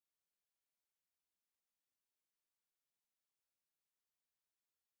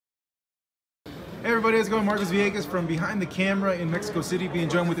Hey everybody, how's it going? Marcos Villegas from behind the camera in Mexico City, being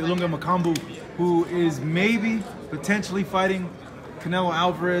joined with Ilunga Makabu, who is maybe potentially fighting Canelo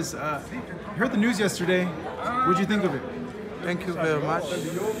Alvarez. Heard the news yesterday. What'd you think of it? Thank you very much.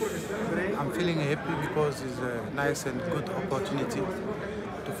 I'm feeling happy because it's a nice and good opportunity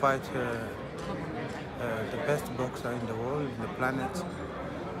to fight the best boxer in the world, in the planet,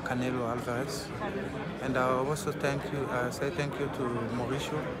 Canelo Alvarez. And I also say thank you to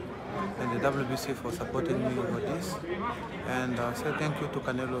Mauricio and the WBC for supporting me with this. And I say thank you to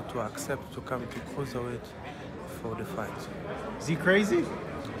Canelo to accept to come to cruiserweight for the fight. Is he crazy?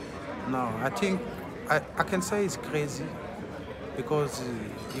 No, I think I can say he's crazy because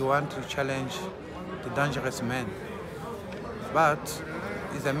he wants to challenge the dangerous man. But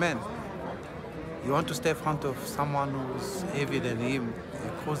he's a man. You want to stay in front of someone who's heavier than him,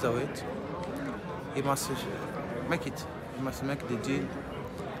 a cruiserweight. He must make it. He must make the deal.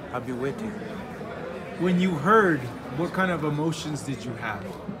 I'll be waiting. When you heard, what kind of emotions did you have?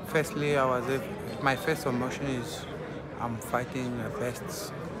 Firstly, my first emotion is I'm fighting the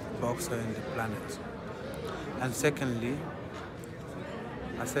best boxer in the planet. And secondly,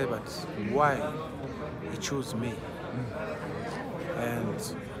 I said, but why he chose me?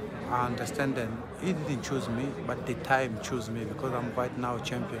 And I understand that he didn't choose me, but the time chose me because I'm right now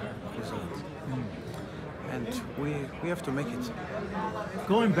champion. And we have to make it.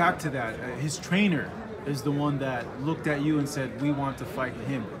 Going back to that, his trainer is the one that looked at you and said, we want to fight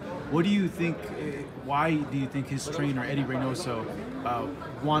him. What do you think, why do you think his trainer, Eddy Reynoso,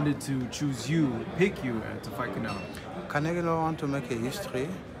 wanted to choose you, pick you to fight Canelo? Canelo wants to make a history,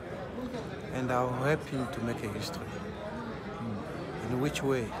 and I'll help him to make a history. In which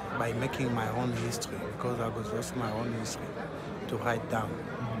way? By making my own history, because I was also my own history to write down.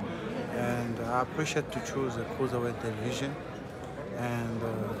 And I appreciate to choose a cruiserweight division, and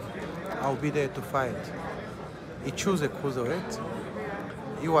I'll be there to fight. He chose a cruiserweight.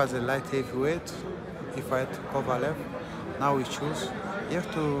 He was a light heavyweight. He fight Kovalev. Now he choose. You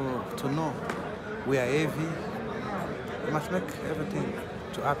have to know we are heavy. We must make everything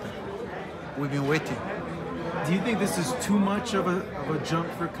to happen. We've been waiting. Do you think this is too much of a jump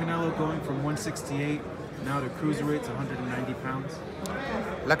for Canelo, going from 168 now to cruiserweight to 190 pounds?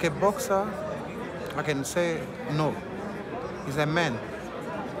 Like a boxer, I can say no. He's a man.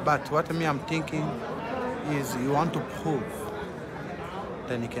 But what I'm thinking is you want to prove,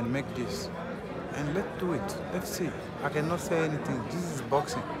 then you can make this. And let's do it. Let's see. I cannot say anything. This is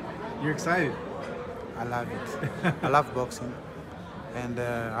boxing. You're excited? I love it. I love boxing. And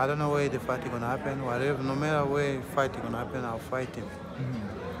I don't know where the fight is going to happen. Whatever, no matter where the fight is going to happen, I'll fight him.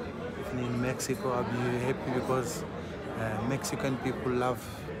 If in Mexico, I'll be happy because Mexican people love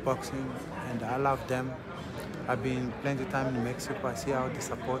boxing and I love them. I've been plenty of time in Mexico. I see how they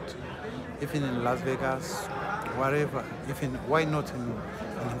support. Even in Las Vegas, wherever. Even why not in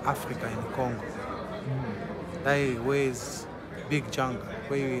Africa, in Congo? That way is big jungle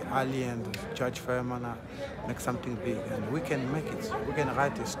where Ali and Judge Fairman make something big, and we can make it. We can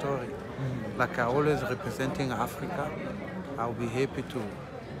write a story. Like I always representing Africa, I'll be happy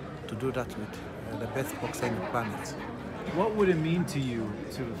to do that with the best boxer in the planet. What would it mean to you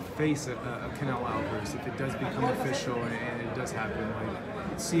to face a Canelo Alvarez if it does become official and it does happen?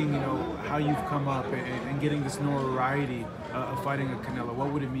 Like seeing, how you've come up and getting this notoriety of fighting a Canelo,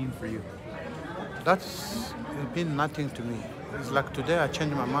 what would it mean for you? That's been nothing to me. It's like today I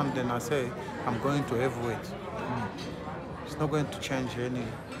change my mind, then I say I'm going to heavyweight. It's not going to change any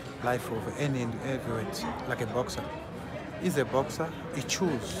life of any heavyweight like a boxer. He's a boxer. He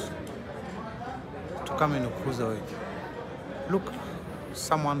chose to come in a cruiserweight. Look,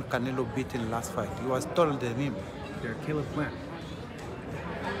 someone Canelo beat in last fight. He was taller than him. Yeah, Caleb Plant.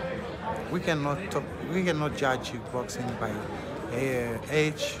 We cannot judge boxing by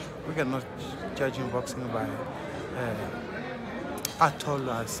age. We cannot judge boxing by how tall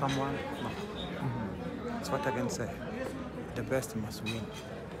as someone. No. That's what I can say. The best must win.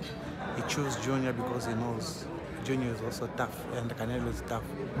 He chose Junior because he knows Junior is also tough and Canelo is tough.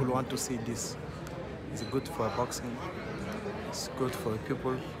 People want to see this. It's good for boxing. It's good for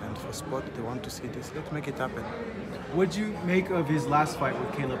people and for sport. They want to see this. Let's make it happen. What'd you make of his last fight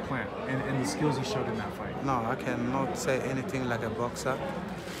with Caleb Plant and the skills he showed in that fight? No, I cannot say anything like a boxer.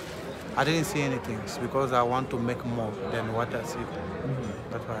 I didn't see anything because I want to make more than what I see.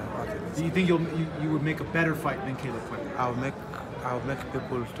 That's why I wanted it. Do you think you would make a better fight than Caleb Plant? I'll make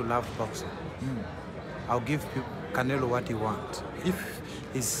people to love boxing. I'll give Canelo what he wants. If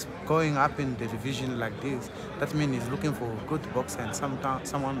he's going up in the division like this, that means he's looking for a good boxer and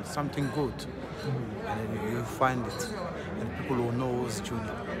something good. And you'll find it. And people will know who's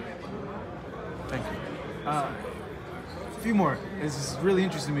Junior. Thank you. A few more. This is really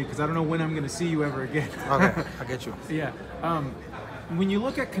interesting to me because I don't know when I'm going to see you ever again. Okay, I get you. Yeah. When you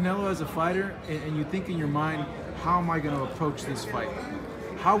look at Canelo as a fighter and you think in your mind, how am I going to approach this fight?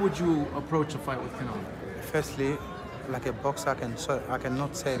 How would you approach a fight with Canelo? Firstly, like a boxer, I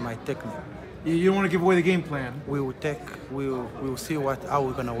cannot say my technique. You don't want to give away the game plan. We will see how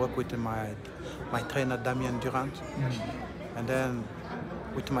we're gonna work with my trainer Damien Durant, and then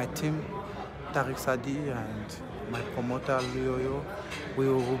with my team, Tariq Sadi and my promoter Lioyo. We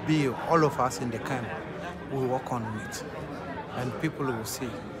will be all of us in the camp. We'll work on it, and people will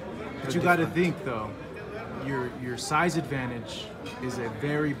see. But you got to think though, your size advantage is a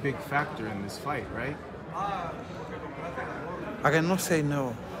very big factor in this fight, right? I cannot say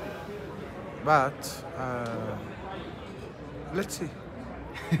no. But let's see.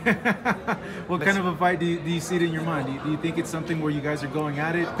 What kind of a fight do you see it in your mind? Do you think it's something where you guys are going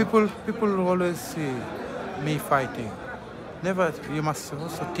at it? People always see me fighting. Never. You must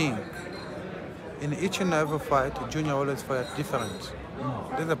also think. In each and every fight, Junior always fight different.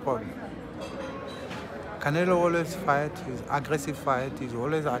 That's the problem. Canelo always fight. He's aggressive fight. He's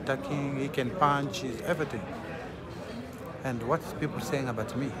always attacking. He can punch. He's everything. And what people saying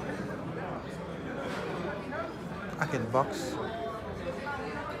about me? I can box,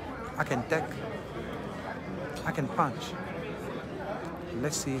 I can take, I can punch.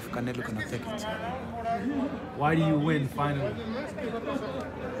 Let's see if Canelo can take it. Why do you win finally?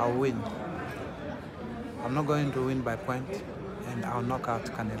 I'll win. I'm not going to win by point, and I'll knock out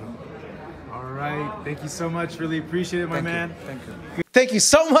Canelo. All right. Thank you so much. Really appreciate it, my man. Thank you. Thank you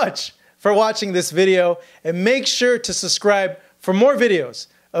so much for watching this video, and make sure to subscribe for more videos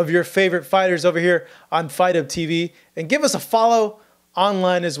of your favorite fighters over here on Fight Hub TV, and give us a follow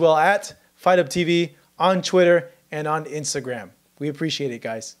online as well at Fight Hub TV on Twitter and on Instagram. We appreciate it,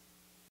 guys.